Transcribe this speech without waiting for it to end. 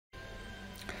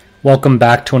Welcome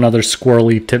back to another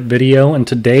squirrely tip video, and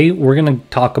today we're going to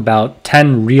talk about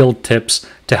 10 real tips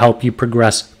to help you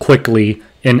progress quickly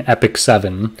in Epic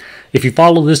 7. If you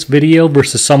follow this video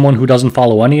versus someone who doesn't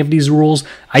follow any of these rules,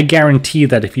 I guarantee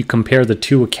that if you compare the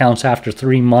two accounts after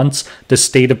 3 months, the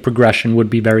state of progression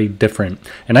would be very different.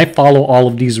 And I follow all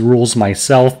of these rules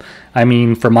myself. I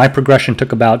mean, for my progression,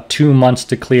 took about 2 months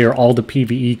to clear all the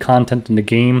PvE content in the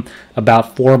game,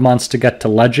 about 4 months to get to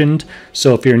Legend.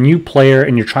 So if you're a new player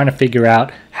and you're trying to figure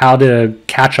out how to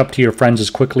catch up to your friends as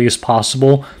quickly as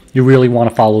possible, you really want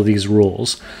to follow these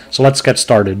rules. So let's get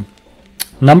started.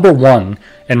 Number 1,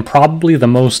 and probably the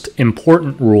most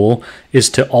important rule, is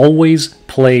to always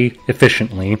play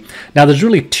efficiently. Now, there's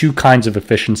really 2 kinds of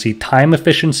efficiency, time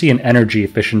efficiency and energy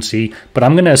efficiency, but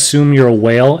I'm going to assume you're a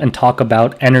whale and talk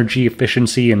about energy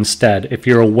efficiency instead. If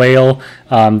you're a whale,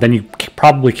 then you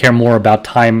probably care more about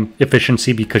time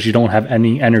efficiency because you don't have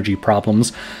any energy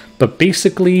problems. But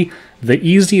basically, the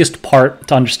easiest part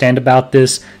to understand about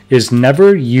this is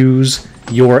never use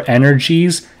your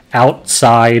energies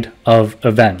outside of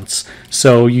events.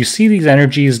 So you see these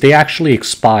energies, they actually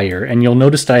expire, and you'll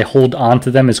notice that I hold on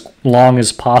to them as long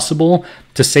as possible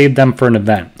to save them for an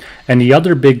event. And the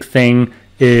other big thing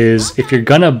is if you're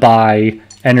gonna buy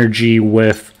energy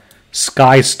with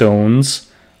SKYSTONEs,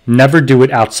 never do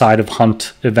it outside of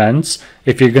hunt events.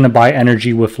 If you're going to buy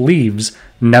energy with LIEFS,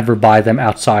 never buy them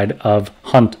outside of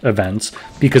hunt events,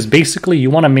 because basically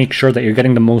you want to make sure that you're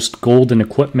getting the most gold and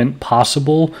equipment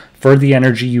possible for the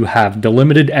energy you have, the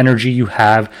limited energy you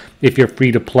have if you're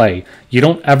free to play. You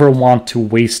don't ever want to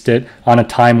waste it on a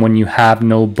time when you have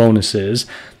no bonuses.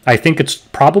 I think it's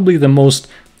probably the most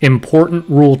important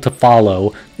rule to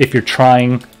follow if you're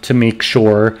trying to make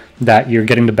sure that you're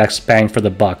getting the best bang for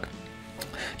the buck.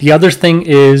 The other thing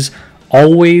is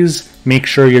always make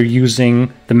sure you're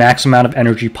using the max amount of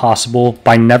energy possible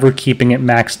by never keeping it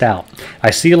maxed out. I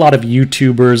see a lot of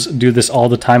YouTubers do this all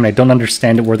the time, and I don't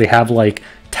understand it, where they have like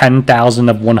 10,000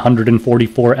 of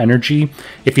 144 energy.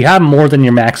 If you have more than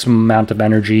your maximum amount of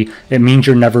energy, it means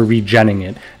you're never regenning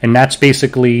it. And that's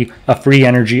basically a free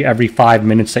energy every 5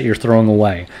 minutes that you're throwing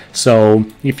away. So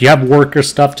if you have work or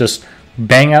stuff, just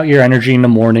bang out your energy in the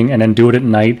morning and then do it at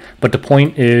night. But the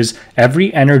point is,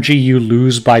 every energy you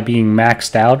lose by being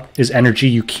maxed out is energy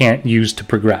you can't use to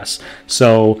progress.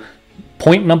 So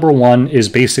point number 1 is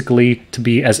basically to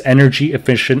be as energy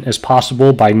efficient as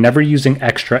possible by never using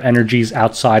extra energies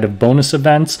outside of bonus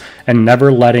events and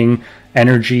never letting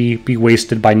energy be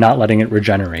wasted by not letting it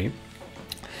regenerate.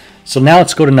 So now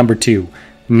let's go to number 2.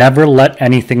 Never let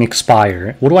anything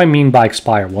expire. What do I mean by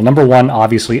expire? Well, number 1,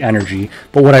 obviously energy.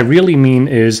 But what I really mean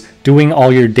is doing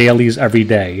all your dailies every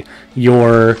day.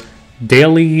 Your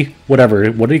daily,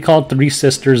 whatever, what do you call it? 3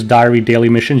 Sisters Diary daily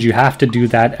missions. You have to do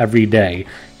that every day.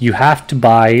 You have to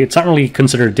buy, it's not really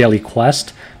considered a daily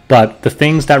quest, but the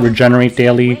things that regenerate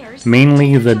daily,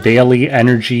 mainly the daily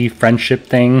energy friendship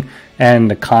thing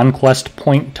and the conquest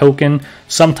point token.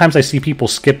 Sometimes I see people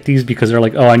skip these because they're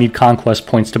like, oh, I need conquest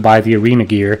points to buy the arena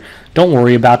gear. Don't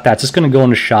worry about that. It's just going to go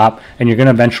in the shop and you're going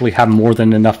to eventually have more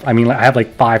than enough. I mean, I have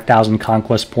like 5,000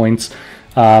 conquest points.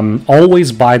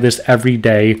 Always buy this every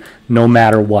day, no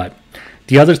matter what.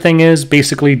 The other thing is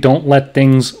basically don't let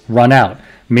things run out.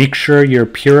 Make sure you're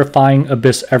purifying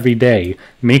Abyss every day.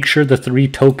 Make sure the 3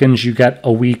 tokens you get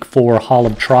a week for Hall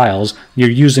of Trials, you're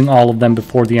using all of them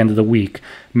before the end of the week.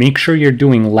 Make sure you're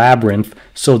doing Labyrinth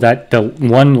so that the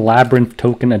 1 Labyrinth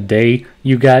token a day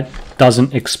you get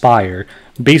doesn't expire.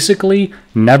 Basically,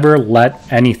 never let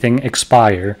anything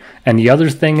expire. And the other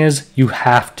thing is you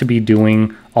have to be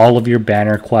doing all of your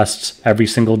banner quests every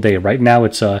single day. Right now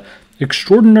it's a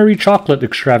Extraordinary Chocolate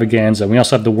Extravaganza. We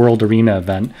also have the World Arena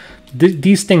event.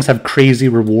 These things have crazy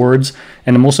rewards,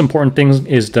 and the most important thing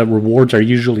is the rewards are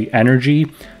usually energy.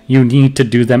 You need to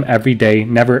do them every day.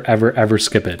 Never, ever, ever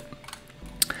skip it.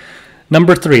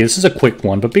 Number 3, this is a quick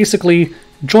one, but basically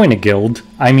join a guild.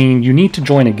 I mean, you need to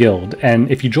join a guild, and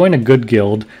if you join a good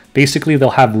guild, basically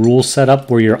they'll have rules set up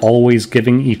where you're always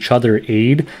giving each other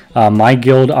aid. My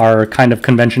guild are kind of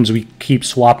conventions we keep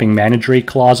swapping managerial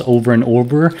claws over and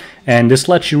over, and this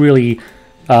lets you really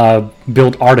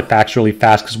build artifacts really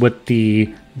fast, because with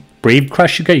the Brave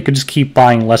Crest you get, you could just keep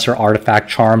buying lesser artifact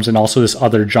charms and also this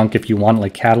other junk if you want,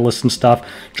 like catalysts and stuff.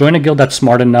 Join a guild that's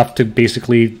smart enough to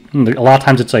basically, a lot of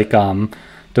times it's like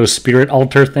those spirit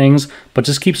altar things, but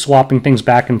just keep swapping things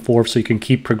back and forth so you can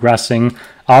keep progressing.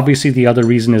 Obviously the other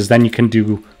reason is then you can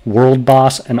do World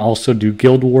Boss and also do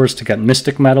Guild Wars to get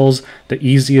Mystic Medals, the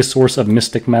easiest source of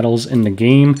Mystic Medals in the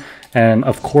game. And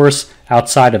of course,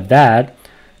 outside of that,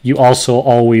 you also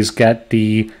always get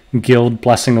the Guild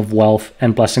Blessing of Wealth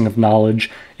and Blessing of Knowledge.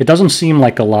 It doesn't seem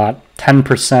like a lot,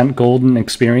 10% golden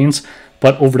experience,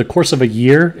 but over the course of a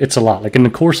year, it's a lot. Like in the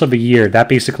course of a year, that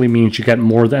basically means you get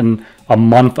more than a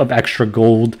month of extra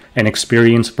gold and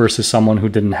experience versus someone who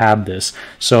didn't have this.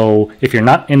 So if you're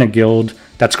not in a guild,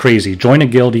 that's crazy. Join a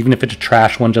guild, even if it's a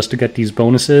trash one, just to get these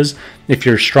bonuses. If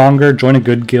you're stronger, join a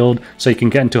good guild so you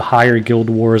can get into higher guild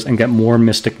wars and get more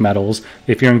mystic medals.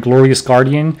 If you're in Glorious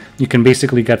Guardian, you can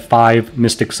basically get 5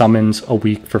 mystic summons a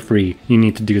week for free. You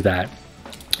need to do that.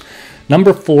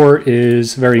 Number 4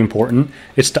 is very important.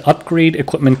 It's to upgrade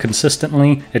equipment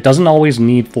consistently. It doesn't always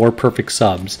need 4 perfect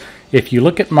subs. If you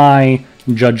look at my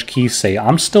Judge Kisei,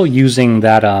 I'm still using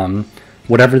that,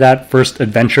 whatever that first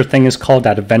adventure thing is called,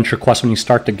 that adventure quest when you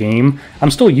start the game.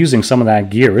 I'm still using some of that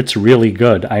gear. It's really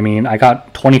good. I mean, I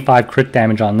got 25 crit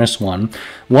damage on this one.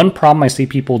 One problem I see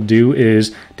people do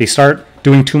is they start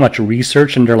doing too much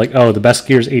research and they're like, oh, the best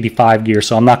gear is 85 gear,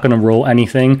 so I'm not going to roll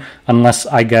anything unless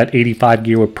I get 85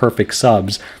 gear with perfect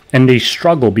subs. And they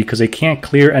struggle because they can't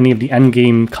clear any of the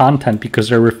endgame content because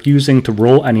they're refusing to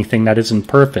roll anything that isn't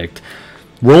perfect.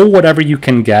 Roll whatever you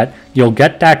can get. You'll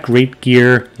get that great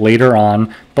gear later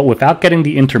on, but without getting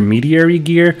the intermediary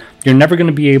gear, you're never going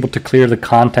to be able to clear the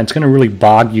content. It's going to really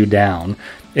bog you down.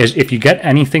 If you get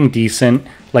anything decent,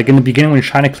 like in the beginning when you're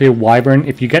trying to clear Wyvern,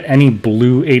 if you get any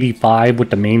blue 85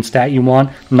 with the main stat you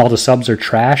want and all the subs are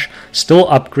trash, still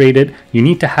upgrade it. You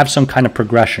need to have some kind of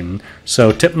progression.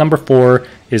 So tip number 4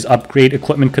 is upgrade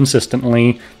equipment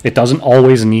consistently. It doesn't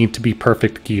always need to be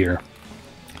perfect gear.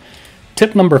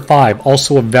 Tip number 5,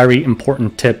 also a very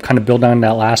important tip, kind of build on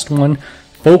that last one.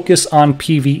 Focus on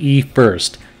PvE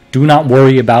first. Do not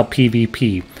worry about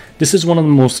PvP. This is one of the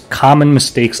most common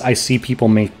mistakes I see people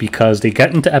make because they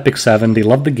get into Epic 7, they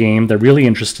love the game, they're really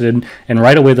interested, and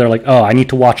right away they're like, oh, I need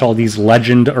to watch all these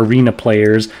legend arena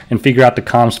players and figure out the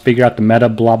comps, figure out the meta,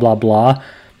 blah, blah, blah.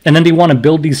 And then they want to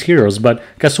build these heroes, but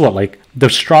guess what? Like, the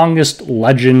strongest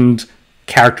legend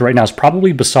character right now is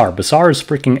probably Bassar. Bassar is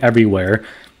freaking everywhere.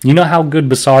 You know how good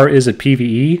Bassar is at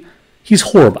PvE? He's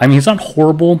horrible. I mean, he's not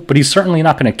horrible, but he's certainly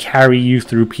not going to carry you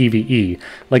through PvE.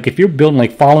 Like, if you're building,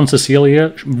 like, Fallen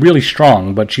Cecilia, really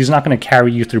strong, but she's not going to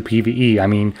carry you through PvE. I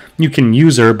mean, you can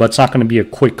use her, but it's not going to be a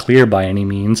quick clear by any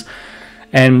means.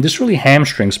 And this really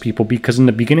hamstrings people because in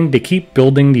the beginning, they keep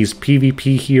building these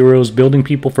PvP heroes, building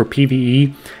people for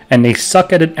PvE, and they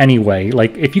suck at it anyway.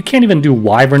 Like, if you can't even do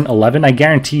Wyvern 11, I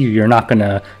guarantee you're not going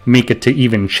to make it to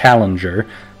even Challenger.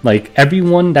 Like,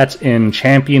 everyone that's in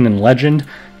Champion and Legend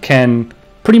can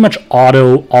pretty much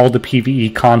auto all the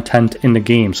PvE content in the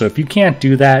game. So if you can't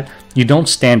do that, you don't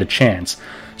stand a chance.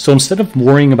 So instead of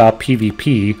worrying about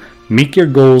PvP, make your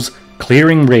goals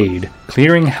clearing Raid,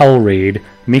 clearing Hell Raid,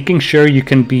 making sure you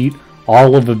can beat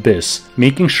all of Abyss,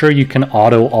 making sure you can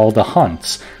auto all the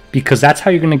hunts, because that's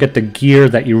how you're going to get the gear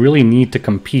that you really need to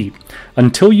compete.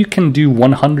 Until you can do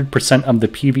 100% of the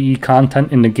PvE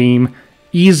content in the game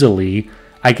easily,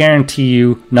 I guarantee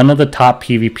you none of the top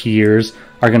PvPers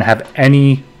are going to have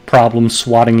any problem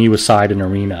swatting you aside in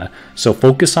Arena. So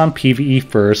focus on PvE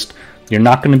first. You're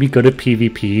not going to be good at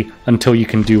PvP until you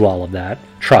can do all of that.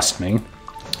 Trust me.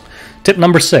 Tip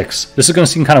number 6. This is going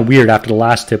to seem kind of weird after the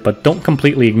last tip, but don't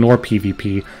completely ignore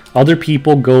PvP. Other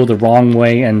people go the wrong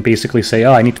way and basically say,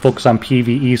 oh, I need to focus on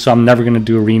PvE, so I'm never going to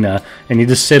do Arena, and you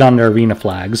just sit on their Arena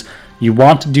flags. You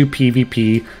want to do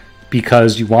PvP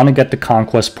because you want to get the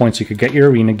conquest points, you could get your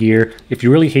arena gear. If you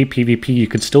really hate PvP, you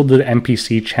could still do the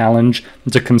NPC challenge.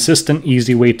 It's a consistent,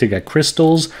 easy way to get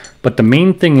crystals, but the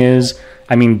main thing is,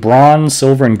 I mean, bronze,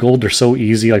 silver, and gold are so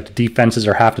easy, like the defenses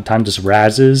are half the time just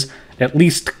razzes. At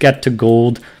least get to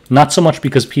gold, not so much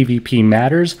because PvP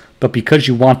matters, but because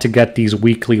you want to get these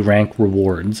weekly rank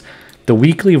rewards. The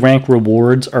weekly rank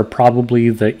rewards are probably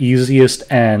the easiest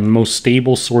and most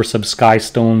stable source of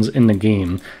Skystones in the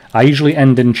game. I usually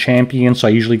end in Champion, so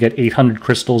I usually get 800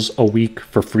 crystals a week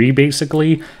for free,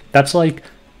 basically. That's like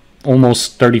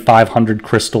almost 3,500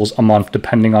 crystals a month,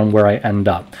 depending on where I end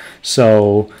up.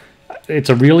 So it's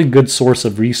a really good source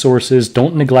of resources.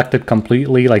 Don't neglect it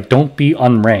completely. Like, don't be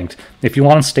unranked. If you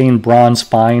want to stay in bronze,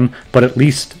 fine, but at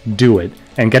least do it.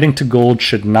 And getting to gold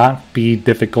should not be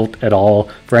difficult at all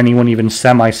for anyone even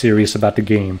semi-serious about the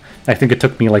game. I think it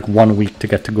took me like 1 week to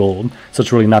get to gold, so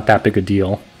it's really not that big a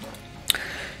deal.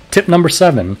 Tip number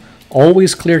 7.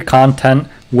 Always clear content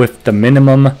with the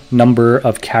minimum number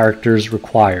of characters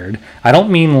required. I don't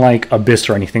mean like Abyss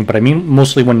or anything, but I mean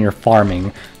mostly when you're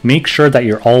farming. Make sure that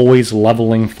you're always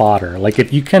leveling fodder. Like,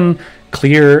 if you can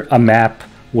clear a map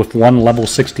with one level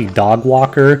 60 dog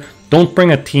walker, don't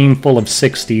bring a team full of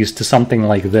 60s to something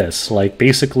like this. Like,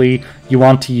 basically, you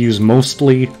want to use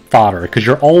mostly fodder, because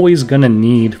you're always going to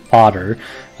need fodder.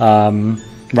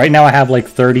 Right now I have like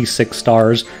 36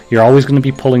 stars. You're always going to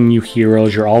be pulling new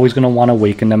heroes. You're always going to want to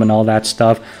awaken them and all that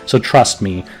stuff. So trust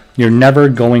me, you're never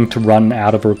going to run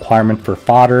out of a requirement for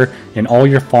fodder. In all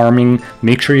your farming,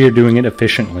 make sure you're doing it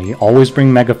efficiently. Always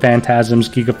bring Mega Phantasms,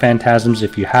 Giga Phantasms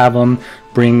if you have them.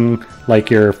 Bring like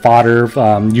your fodder.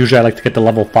 Usually I like to get the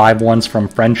level 5 ones from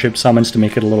Friendship Summons to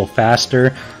make it a little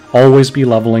faster. Always be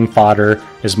leveling fodder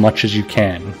as much as you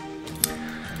can.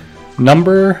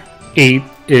 Number 8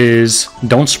 is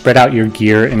don't spread out your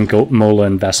gear and goat mola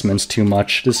investments too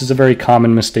much. This is a very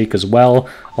common mistake as well.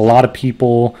 A lot of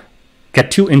people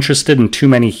get too interested in too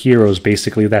many heroes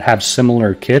basically that have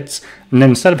similar kits, and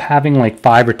then instead of having like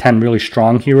 5 or 10 really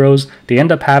strong heroes, they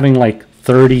end up having like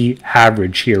 30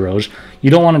 average heroes. You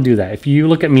don't want to do that. If you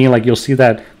look at me, like, you'll see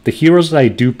that the heroes that I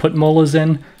do put molas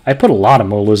in, I put a lot of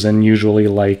molas in, usually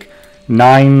like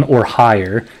 9 or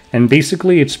higher, and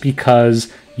basically it's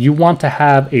because you want to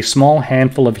have a small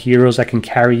handful of heroes that can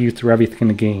carry you through everything in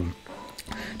the game.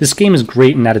 This game is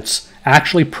great in that it's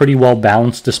actually pretty well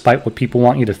balanced despite what people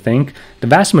want you to think. The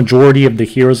vast majority of the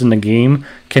heroes in the game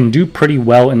can do pretty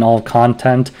well in all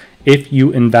content if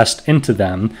you invest into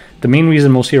them. The main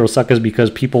reason most heroes suck is because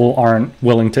people aren't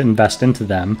willing to invest into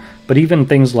them. But even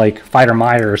things like Fighter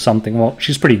Maya or something, well,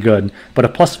 she's pretty good, but a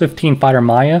plus 15 Fighter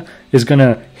Maya is going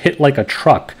to hit like a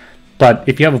truck. But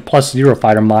if you have a plus 0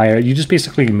 Fighter Maya, you just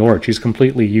basically ignore it. She's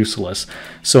completely useless.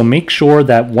 So make sure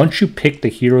that once you pick the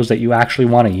heroes that you actually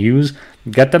want to use,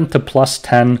 get them to plus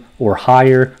 10 or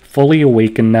higher, fully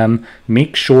awaken them.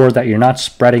 Make sure that you're not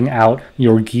spreading out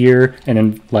your gear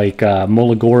and like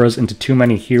Molagoras into too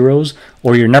many heroes,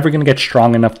 or you're never going to get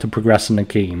strong enough to progress in the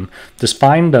game. Just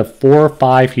find the 4 or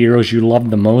 5 heroes you love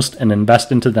the most and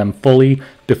invest into them fully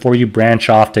before you branch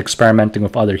off to experimenting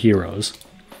with other heroes.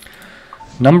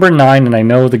 Number 9, and I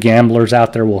know the gamblers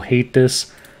out there will hate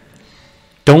this,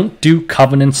 don't do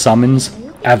Covenant summons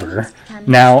ever.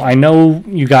 Now, I know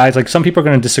you guys, like, some people are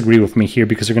going to disagree with me here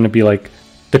because they're going to be like,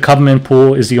 the Covenant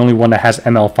pool is the only one that has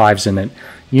ML5s in it.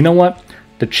 You know what?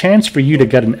 The chance for you to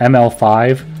get an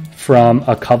ML5 from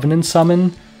a Covenant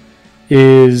summon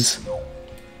is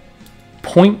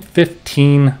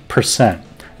 0.15%.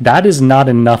 That is not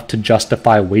enough to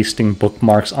justify wasting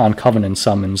bookmarks on Covenant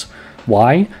summons.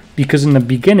 Why? Because in the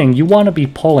beginning, you want to be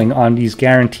pulling on these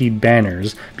guaranteed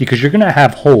banners because you're going to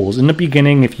have holes. In the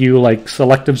beginning, if you like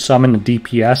selective summon a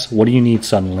DPS, what do you need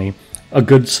suddenly? A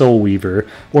good Soul Weaver,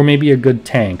 or maybe a good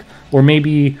tank, or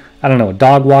maybe, I don't know, a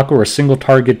Dog Walker or a single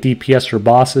target DPS for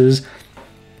bosses.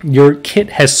 Your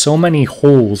kit has so many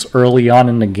holes early on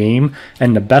in the game,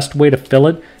 and the best way to fill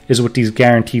it is with these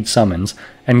guaranteed summons.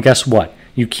 And guess what?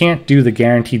 You can't do the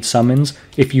guaranteed summons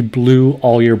if you blew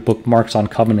all your bookmarks on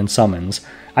Covenant summons.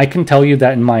 I can tell you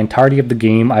that in my entirety of the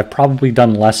game, I've probably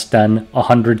done less than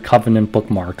 100 Covenant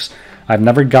bookmarks. I've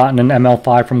never gotten an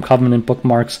ML5 from Covenant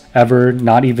bookmarks ever,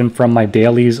 not even from my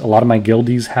dailies. A lot of my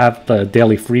guildies have the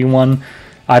daily free one.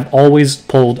 I've always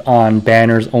pulled on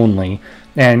banners only.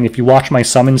 And if you watch my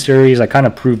summon series, I kind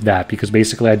of proved that because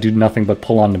basically I do nothing but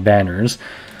pull on the banners.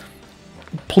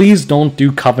 Please don't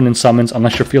do Covenant summons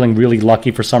unless you're feeling really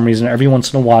lucky for some reason. Every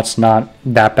once in a while it's not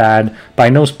that bad, but I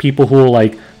know people who will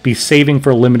like be saving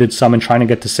for a limited summon trying to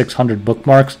get to 600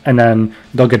 bookmarks, and then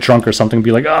they'll get drunk or something and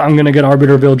be like, oh, I'm gonna get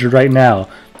Arbiter Villager right now.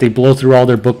 They blow through all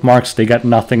their bookmarks, they get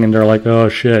nothing, and they're like, oh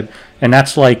shit. And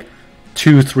that's like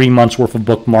 2-3 months worth of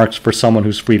bookmarks for someone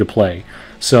who's free to play.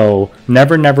 So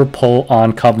never pull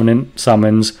on Covenant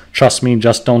summons. Trust me,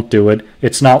 just don't do it.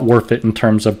 It's not worth it in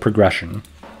terms of progression.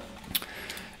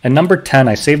 And number 10,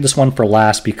 I saved this one for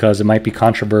last because it might be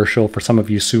controversial for some of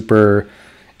you super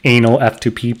anal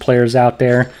F2P players out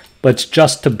there, but it's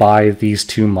just to buy these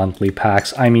 2 monthly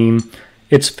packs. I mean,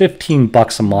 it's 15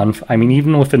 bucks a month. I mean,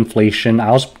 even with inflation,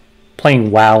 I was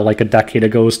playing WoW like a decade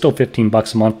ago. It was still 15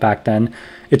 bucks a month back then.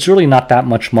 It's really not that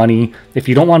much money. If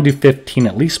you don't want to do 15,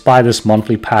 at least buy this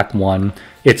monthly pack 1.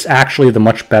 It's actually the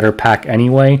much better pack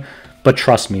anyway, but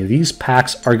trust me, these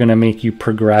packs are going to make you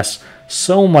progress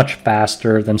so much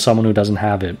faster than someone who doesn't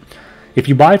have it. If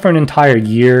you buy for an entire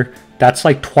year, that's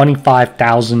like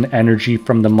 25,000 energy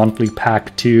from the monthly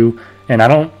pack 2, and I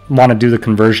don't want to do the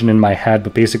conversion in my head,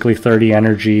 but basically 30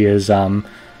 energy is,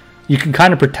 you can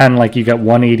kind of pretend like you get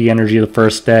 180 energy the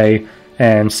first day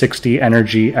and 60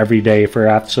 energy every day for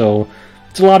that, so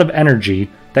it's a lot of energy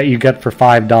that you get for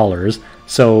 $5.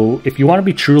 So if you want to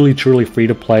be truly free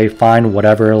to play, fine,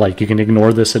 whatever, like you can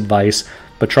ignore this advice,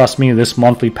 but trust me, this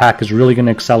monthly pack is really going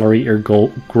to accelerate your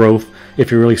growth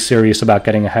if you're really serious about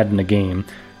getting ahead in the game.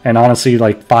 And honestly,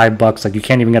 like $5, like you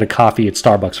can't even get a coffee at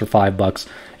Starbucks for $5.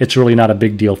 It's really not a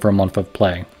big deal for a month of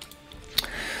play.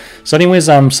 So anyways,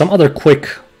 some other quick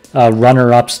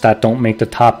runner-ups that don't make the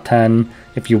top 10.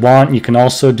 If you want, you can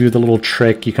also do the little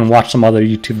trick. You can watch some other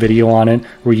YouTube video on it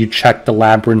where you check the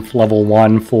Labyrinth level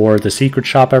 1 for the secret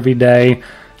shop every day.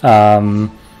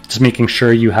 Just making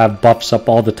sure you have buffs up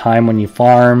all the time when you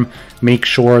farm. Make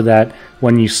sure that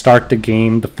when you start the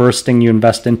game, the first thing you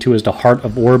invest into is the Heart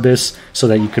of Orbis so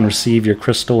that you can receive your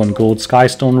crystal and gold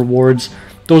skystone rewards.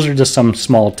 Those are just some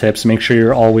small tips. Make sure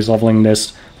you're always leveling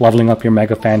up your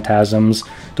Mega Phantasms.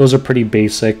 Those are pretty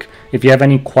basic. If you have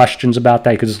any questions about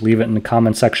that, you could just leave it in the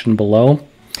comment section below.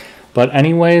 But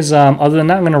anyways, other than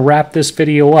that, I'm going to wrap this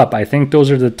video up. I think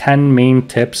those are the 10 main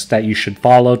tips that you should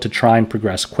follow to try and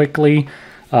progress quickly.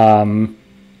 And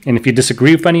if you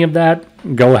disagree with any of that,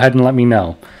 go ahead and let me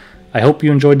know. I hope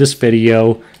you enjoyed this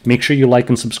video. Make sure you like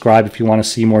and subscribe if you want to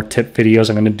see more tip videos.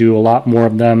 I'm going to do a lot more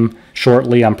of them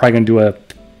shortly. I'm probably going to do a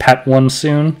pet one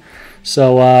soon.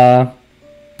 So,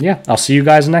 yeah, I'll see you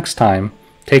guys next time.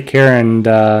 Take care and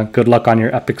good luck on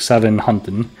your Epic 7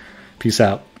 hunting. Peace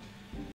out.